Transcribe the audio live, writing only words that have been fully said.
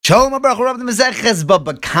Shalom Abrachah Rav the Mezeches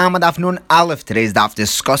Baba Kama Daf Nun Aleph. Today's daf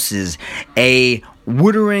discusses a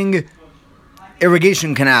watering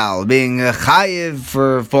irrigation canal being chayiv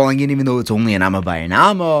for falling in, even though it's only an amma by an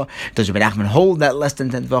amma. Does Rabbi Nachman hold that less than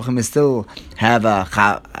 10 tvachim is still have a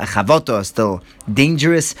chavoto, still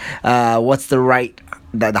dangerous? What's the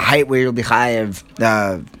height where you'll be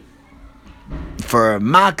chayiv? For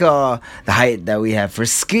Makkah, the height that we have for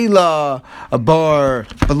Skila, a bar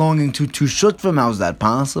belonging to two shutfim, how is that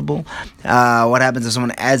possible? What happens if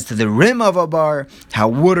someone adds to the rim of a bar? How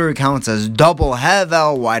water counts as double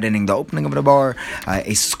hevel, widening the opening of the bar?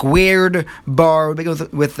 A squared bar.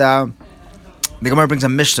 The Gemara brings a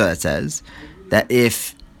Mishnah that says that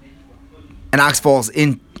if an ox falls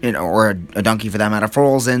in, or a donkey for that matter,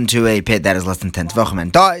 falls into a pit that is less than 10 tvachim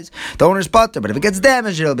and dies, the owner's potter, but if it gets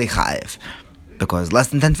damaged, it'll be chayiv. Because less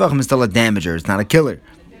than 10 tvachim is still a damager, it's not a killer.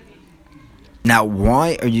 Now,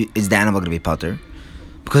 why is the animal going to be potter?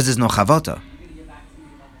 Because there's no chavota.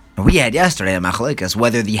 We had yesterday a machlekes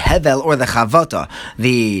whether the hevel or the chavota,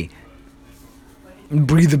 the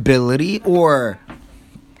breathability or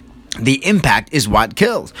the impact is what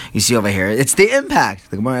kills. You see over here, it's the impact.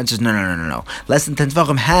 The Gemara answers, no. Less than 10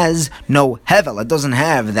 tvachim has no hevel. It doesn't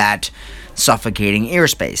have that suffocating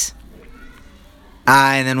airspace.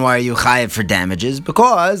 And then why are you chayiv for damages?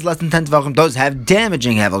 Because less than 10 tvachim does have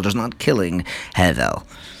damaging hevel, just not killing hevel.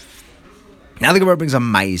 Now the Gemara brings a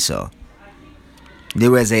ma'isa.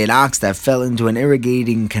 There was an ox that fell into an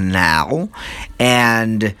irrigating canal,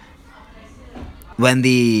 and when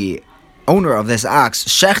the owner of this ox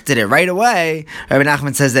shechted it right away, Rabbi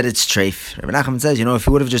Nachman says that it's treif. Rabbi Nachman says, if he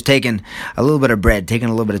would have just taken a little bit of bread, taken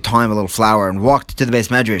a little bit of time, a little flour, and walked to the base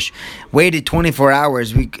medrash, waited 24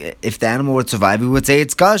 hours, if the animal would survive, we would say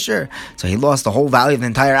it's kosher. So he lost the whole value of the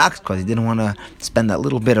entire ox because he didn't want to spend that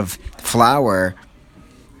little bit of flour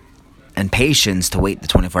and patience to wait the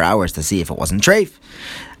 24 hours to see if it wasn't treif.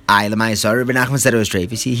 Rabbi Nachman said it was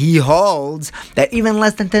treif. You see, he holds that even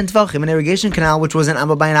less than 10 tvachim, an irrigation canal, which was an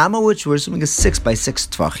amma by an amma, which we're assuming is 6 by 6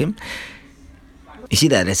 tvachim, you see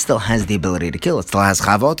that it still has the ability to kill. It still has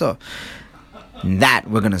chavoto. That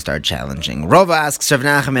we're going to start challenging. Rova asks Rav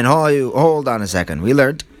Nachman, hold on a second. We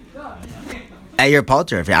learned at your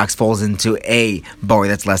potter, if your ox falls into a bar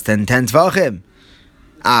that's less than 10 tvachim.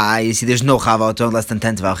 You see, there's no chavoto less than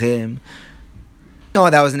 10 tvachim. No,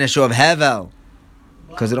 that was an issue of hevel,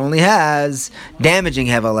 because it only has damaging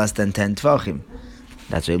hevel less than 10 tvachim.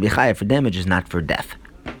 That's why you'll be chayav for damages, not for death.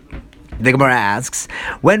 The Gemara asks,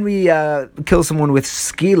 when we kill someone with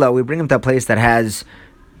skila, we bring him to a place that has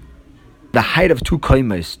the height of two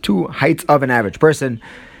kaimas, two heights of an average person,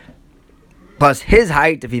 plus his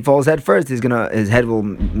height. If he falls head first, his head will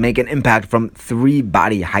make an impact from 3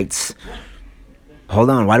 body heights. Hold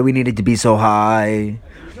on, why do we need it to be so high?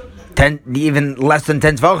 10, even less than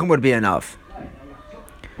 10 tvachim would be enough.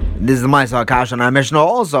 This is the Ma'aseh Akash on our Mishnah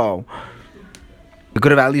also. We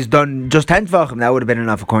could have at least done just 10 tvachim. That would have been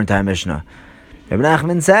enough according to our Mishnah. Rabbi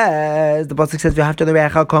Nachman says, the pasuk says, "V'hafta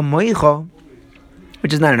l'reacha kamoicha,"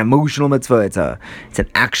 which is not an emotional mitzvah. It's an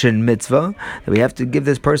action mitzvah that we have to give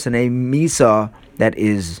this person a misa that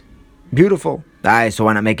is beautiful. So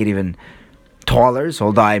why not make it even taller? So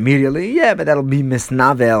he'll die immediately. Yeah, but that'll be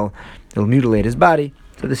misnavel. It'll mutilate his body.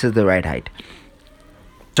 So this is the right height.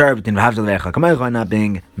 Not being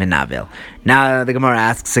menavel. Now the Gemara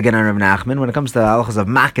asks again on Rav Nachman, when it comes to the halachas of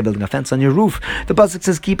makkah, building a fence on your roof, the pasuk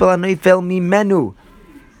says kipel anoifel mimenu,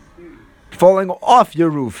 falling off your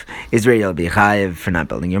roof is ready to be chayiv for not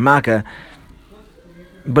building your makkah,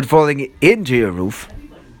 but falling into your roof,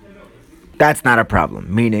 that's not a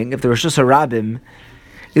problem. Meaning, if the Rosh Hashanah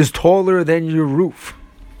is taller than your roof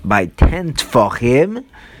by 10 tfachim,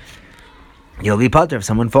 you'll be potter if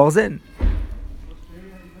someone falls in.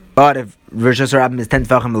 But if Rosh Hashanah is 10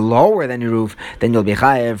 tefachim lower than your roof, then you'll be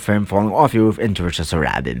chayev for him falling off your roof into Rosh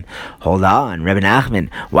Hashanah. Hold on, Rabbi Nachman,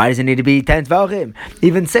 why does it need to be 10 tefachim?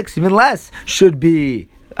 Even 6, even less, should be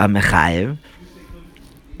a mechayev.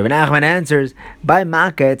 Rabbi Nachman answers, by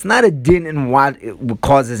makkah, it's not a din in what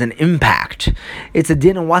causes an impact. It's a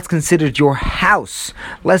din in what's considered your house.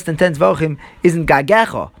 Less than 10 tefachim isn't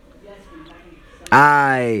gagecha.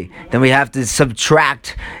 Then we have to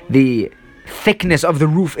subtract the thickness of the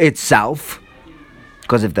roof itself,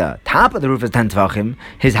 because if the top of the roof is 10 tvachim,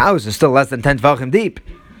 his house is still less than 10 tvachim deep.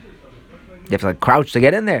 You have to crouch to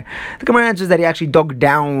get in there. The Gemara answers that he actually dug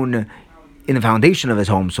down in the foundation of his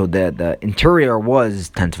home, so the interior was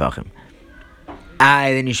 10 tvachim.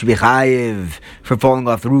 Then you should be chayiv for falling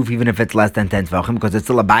off the roof, even if it's less than 10 tvachim, because it's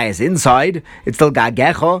still a bias inside. It's still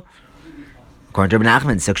gagecha. According to Rabbi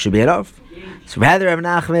Nachman, 6 should be enough. So rather Rabbi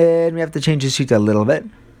Nachman, we have to change his sheet a little bit.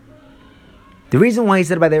 The reason why he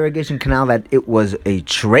said about the irrigation canal that it was a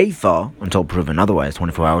treifa, until proven otherwise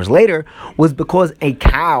 24 hours later, was because a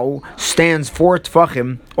cow stands 4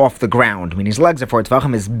 tefachim off the ground. I mean, his legs are 4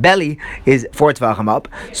 tefachim, his belly is 4 tefachim up.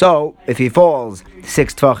 So, if he falls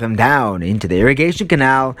 6 tefachim down into the irrigation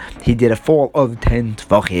canal, he did a fall of 10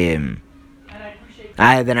 tefachim.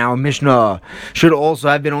 Then our Mishnah should also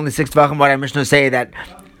have been only 6 tefachim. Why did our Mishnah say that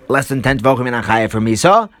less than 10 tefachim in Achaya for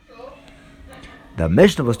Misa? The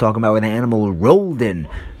Mishnah was talking about when the animal rolled in.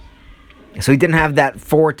 So he didn't have that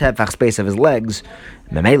 4 tefach space of his legs.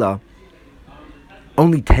 Memela,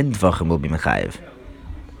 only 10 tefachim will be mechayev.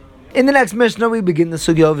 In the next Mishnah, we begin the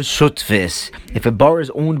sugya of shutfis. If a bar is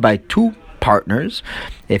owned by 2 partners,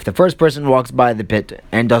 if the first person walks by the pit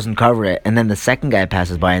and doesn't cover it, and then the second guy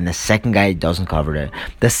passes by and the second guy doesn't cover it,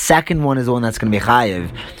 the second one is the one that's going to be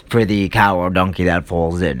chayev for the cow or donkey that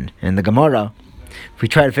falls in. In the Gemara, if we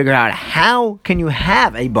try to figure out how can you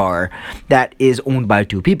have a bar that is owned by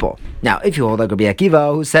 2 people. Now, if you hold like Rabbi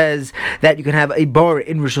Akiva, who says that you can have a bar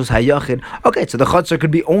in Rishus HaYachid, okay, so the chutzner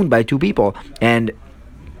could be owned by 2 people, and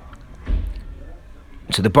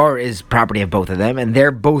so the bar is property of both of them, and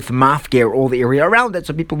they're both mafger all the area around it,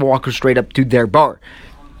 so people walk straight up to their bar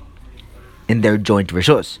in their joint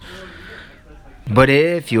Rishus. But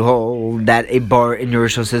if you hold that a bar in your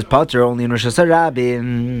Rishus is pater, only in Rishus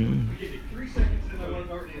HaRabim,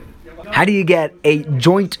 how do you get a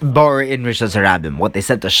joint bar in Rishus HaRabim? What they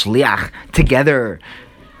sent the shliach together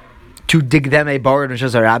to dig them a bar in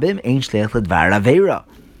Rishus HaRabim? Ein shliach l'dvar aveira.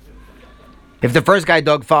 If the first guy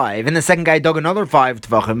dug 5 and the second guy dug another 5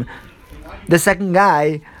 tefachim, the second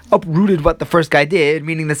guy uprooted what the first guy did,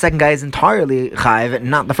 meaning the second guy is entirely chayiv,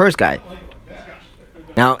 not the first guy.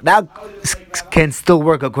 Now, that can still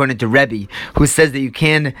work according to Rebbe, who says that you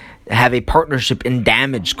can have a partnership in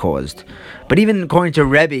damage caused. But even according to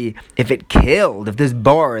Rebbe, if this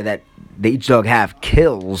bar that they each dog have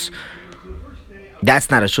kills,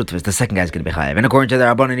 that's not a shutfis. The second guy's going to be chayiv. And according to the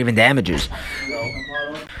Rabbanan, even damages.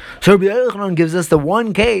 So Rabbi Yochanan gives us the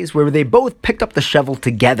one case where they both picked up the shovel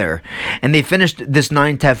together and they finished this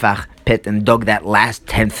 9 tefach pit and dug that last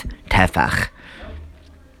 10th tefach.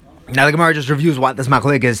 Now the Gemara just reviews what this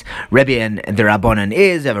machlokes Rebbe and the Rabbanan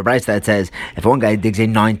is. They have a brayso that says if one guy digs a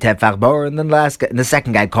 9 tefach bar and then the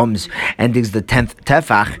second guy comes and digs the 10th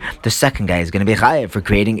tefach, the second guy is going to be chayav for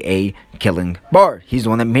creating a killing bar. He's the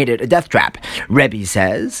one that made it a death trap. Rebbe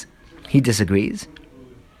says he disagrees.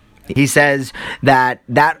 He says that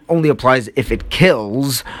only applies if it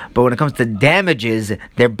kills, but when it comes to damages,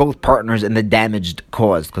 they're both partners in the damaged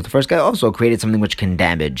cause, because the first guy also created something which can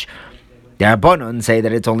damage. The Rabbanon say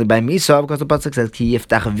that it's only by Misa, because the pasuk says, Ki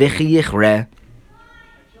yiftach v'chi yichre.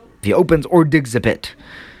 If he opens or digs a pit.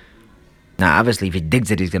 Now, obviously, if he digs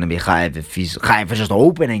it, he's going to be chayiv. If he's chayiv for just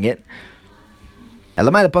opening it.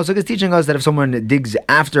 Elamai, the pasuk is teaching us that if someone digs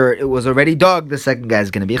after it was already dug, the second guy is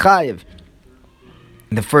going to be chayiv.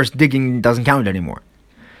 The first digging doesn't count anymore.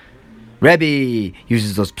 Rebbe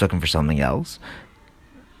uses those psukim for something else.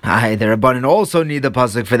 The Rabbanan also need the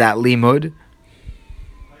pasuk for that limud.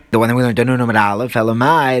 The one that we learned, Danunum at Aleph,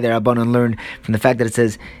 Elamai, the Rabbanan learned from the fact that it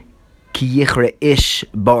says, Ki yichre ish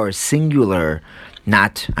bar, singular,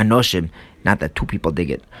 not anoshim, not that 2 people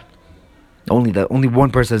dig it. Only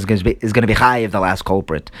one person is going to be chayiv, the last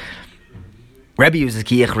culprit. Rebbe uses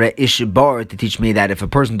Ki yichre ish bar to teach me that if a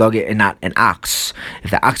person dug it and not an ox,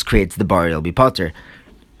 if the ox creates the bar, it'll be potter.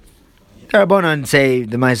 The Rabbanan say,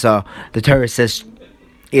 the Torah says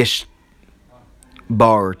ish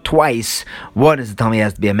bar twice. One is to tell me it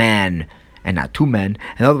has to be a man and not 2 men,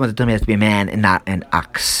 and the other one is to tell me it has to be a man and not an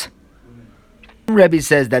ox. Rebbe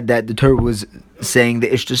says that the Torah was saying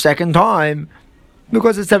the ish the second time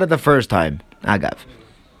because it said it the first time, agav,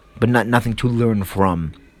 but nothing to learn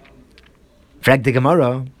from. Frag the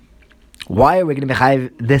Gemara, why are we going to be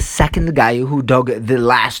mechayev the second guy who dug the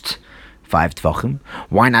last 5 tefachim?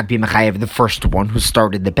 Why not be mechayev the first one who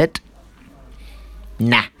started the pit?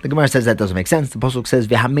 Nah, the Gemara says that doesn't make sense. The pasuk says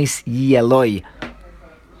v'hames yeloi.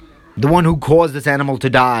 The one who caused this animal to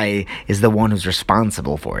die is the one who's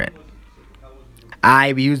responsible for it.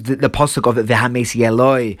 We used the pasuk of v'hames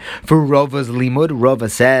yeloi for Rava's limud. Rava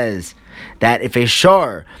says that if a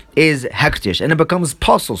shor is hektish and it becomes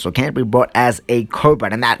puzzle, so it can't be brought as a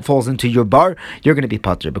korban, and that falls into your bar, you're going to be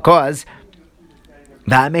patur, because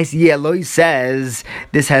V'hames Yeloi says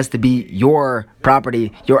this has to be your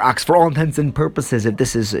property, your ox, for all intents and purposes. If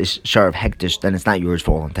this is a shor of hektish, then it's not yours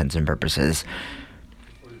for all intents and purposes.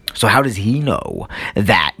 So how does he know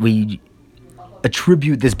that we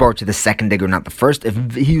attribute this bar to the second digger, not the first?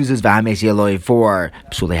 If he uses V'hames Yeloi for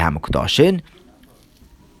Psulei HaMukdashin,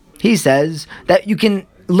 he says that you can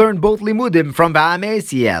learn both limudim from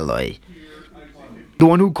V'hames Yeloi. The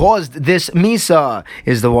one who caused this misa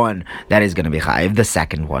is the one that is going to be chayiv, the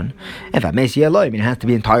second one. If I may see it has to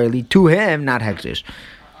be entirely to him, not hektish.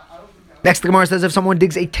 Next, the Gemara says if someone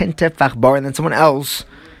digs a 10 tefach bar and then someone else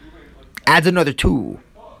adds another 2,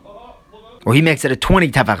 or he makes it a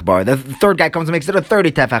 20 tefach bar, the third guy comes and makes it a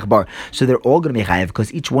 30 tefach bar, so they're all going to be chayiv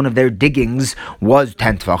because each one of their diggings was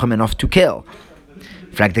 10 tefachim, enough to kill.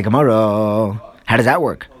 Flag the Gemara, how does that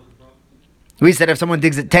work? We said if someone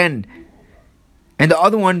digs at 10 and the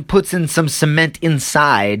other one puts in some cement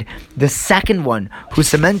inside, the second one who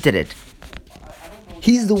cemented it,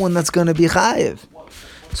 he's the one that's going to be chayiv.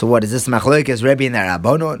 So what is this machlokes Rebbe and the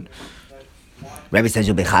Rabbanon? Rebbe says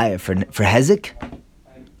you'll be chayiv for hezek.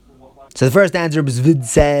 So the first answer, Zvid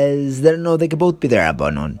says that no, they could both be the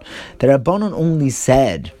Rabbanon. The Rabbanon only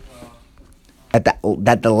said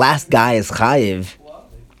that the last guy is chayiv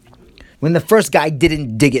when the first guy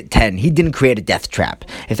didn't dig at 10, he didn't create a death trap.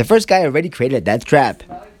 If the first guy already created a death trap,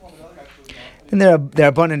 then their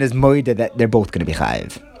Rabbanon is moida that they're both going to be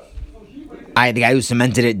chayiv. The guy who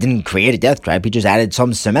cemented it didn't create a death trap, he just added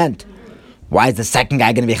some cement. Why is the second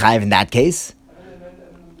guy going to be chayiv in that case?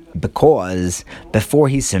 Because before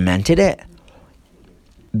he cemented it,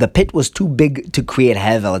 the pit was too big to create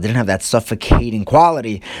hevel. It didn't have that suffocating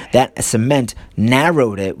quality. That cement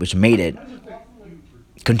narrowed it, which made it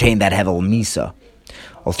contain that hevel misa.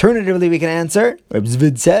 Alternatively, we can answer, Reb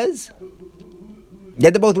Zvid says,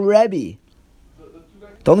 that they're both Rebbe.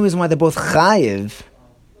 The only reason why they're both chayiv,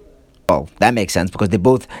 well, that makes sense, because they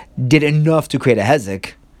both did enough to create a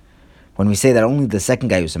hezek. When we say that only the second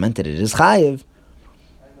guy who cemented it is chayiv,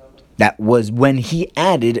 that was when he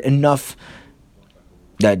added enough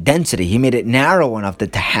the density, he made it narrow enough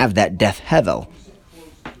to have that death hevel.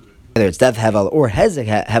 Whether it's death hevel or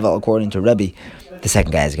hezek hevel, according to Rebbe, the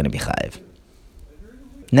second guy is going to be chayiv.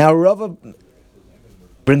 Now, Rava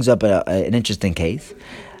brings up an interesting case.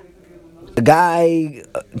 A guy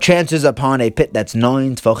chances upon a pit that's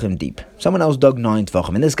 9 tefachim deep. Someone else dug 9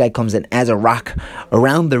 tefachim, and this guy comes in as a rock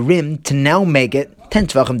around the rim to now make it 10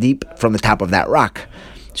 tefachim deep from the top of that rock.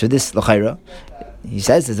 So this, l'chayra, he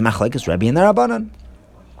says, is a machlekes Rebbe and the Rabbanon.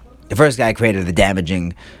 The first guy created the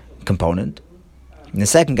damaging component, and the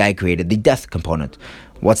second guy created the death component.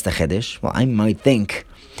 What's the chiddush? Well, I might think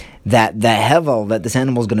that the hevel that this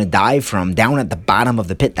animal is going to die from down at the bottom of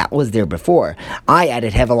the pit, that was there before. I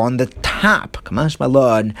added hevel on the top. Kamash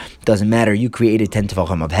malon, doesn't matter. You created 10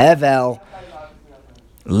 tefachim of hevel,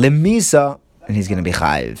 lemisa, and he's going to be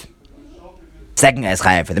chayiv. Second guy is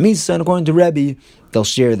chayiv for the misa, and according to Rebbe, they'll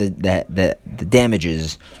share the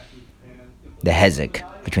damages, the hezek,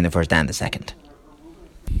 between the first and the second.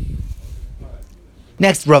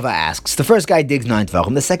 Next, Rava asks, the first guy digs 9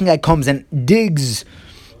 tefachim, the second guy comes and digs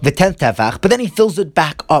the 10th tefach, but then he fills it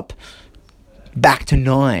back up, back to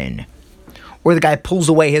 9. Or the guy pulls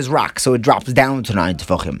away his rock, so it drops down to 9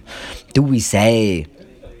 tefachim. Do we say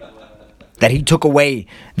that he took away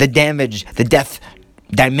the damage, the death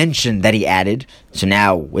dimension that he added, so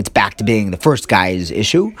now it's back to being the first guy's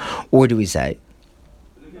issue? Or do we say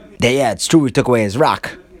that, yeah, it's true, he took away his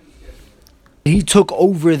rock, he took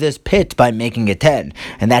over this pit by making it 10,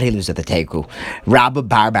 and that he lives at the Teku. Rabba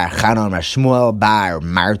Bar Bar Chanan Shmuel Bar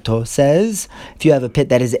Marto says, if you have a pit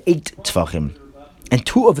that is 8 tefachim, and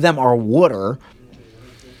 2 of them are water,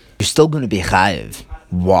 you're still going to be chayiv.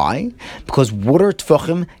 Why? Because water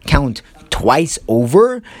tefachim count twice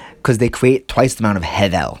over, because they create twice the amount of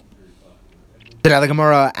hevel. So now the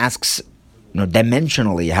Gemara asks,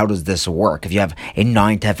 dimensionally, how does this work? If you have a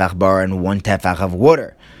 9 tefach bar and 1 tefach of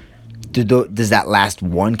water, does that last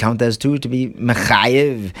one count as 2 to be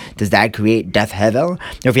mechayiv? Does that create death hevel?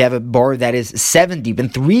 Or if you have a bar that is 7 deep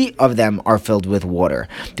and 3 of them are filled with water,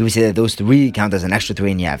 do we say that those 3 count as an extra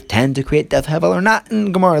 3 and you have 10 to create death hevel or not?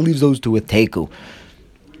 And Gemara leaves those 2 with teku.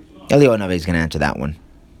 Eliyahu Navi is going to answer that one.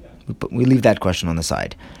 We leave that question on the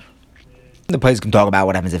side. The place can talk about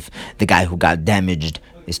what happens if the guy who got damaged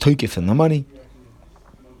is toikif in the money.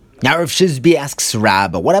 Now, Rav Shizbi asks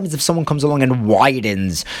Rabba, what happens if someone comes along and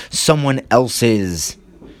widens someone else's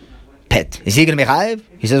pit? Is he going to be chayiv?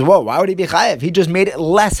 He says, whoa, why would he be chayiv? He just made it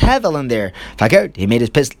less hevel in there. He made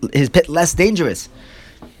his pit less dangerous.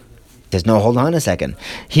 There's no, hold on a second.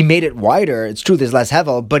 He made it wider. It's true, there's less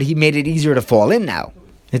hevel, but he made it easier to fall in now.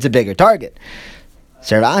 It's a bigger target.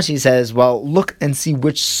 So Rav Ashi says, well, look and see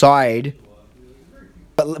which side.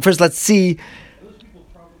 But first, let's see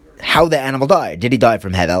how the animal died. Did he die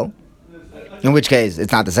from hevel? In which case,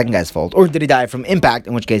 it's not the second guy's fault. Or did he die from impact?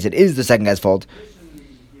 In which case, it is the second guy's fault,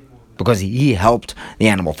 because he helped the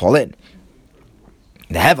animal fall in.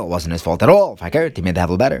 The Hevel wasn't his fault at all. He made the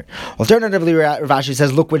Hevel better. Alternatively, Rav Ashi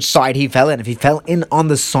says, look which side he fell in. If he fell in on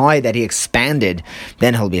the side that he expanded,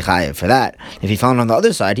 then he'll be chayiv for that. If he fell in on the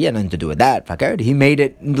other side, he had nothing to do with that. He made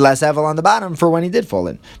it less Hevel on the bottom for when he did fall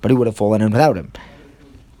in, but he would have fallen in without him.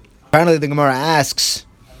 Apparently, the Gemara asks,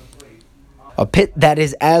 a pit that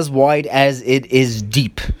is as wide as it is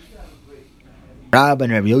deep. Rab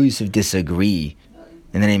and Rabbi Yosef disagree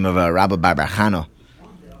in the name of Rabbi Bar Bar Chana.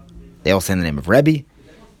 They all say in the name of Rebbe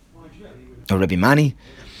or Rebbe Mani.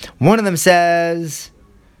 One of them says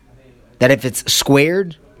that if it's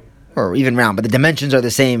squared or even round, but the dimensions are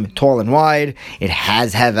the same, tall and wide, it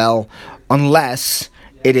has Hevel, unless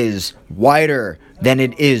it is wider than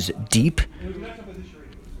it is deep.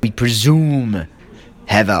 We presume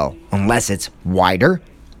Hevel unless it's wider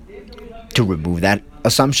to remove that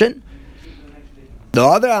assumption. The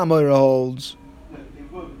other Amoira holds,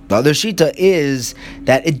 the other Shita is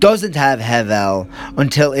that it doesn't have Hevel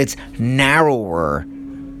until it's narrower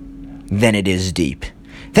than it is deep.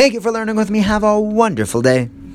 Thank you for learning with me. Have a wonderful day.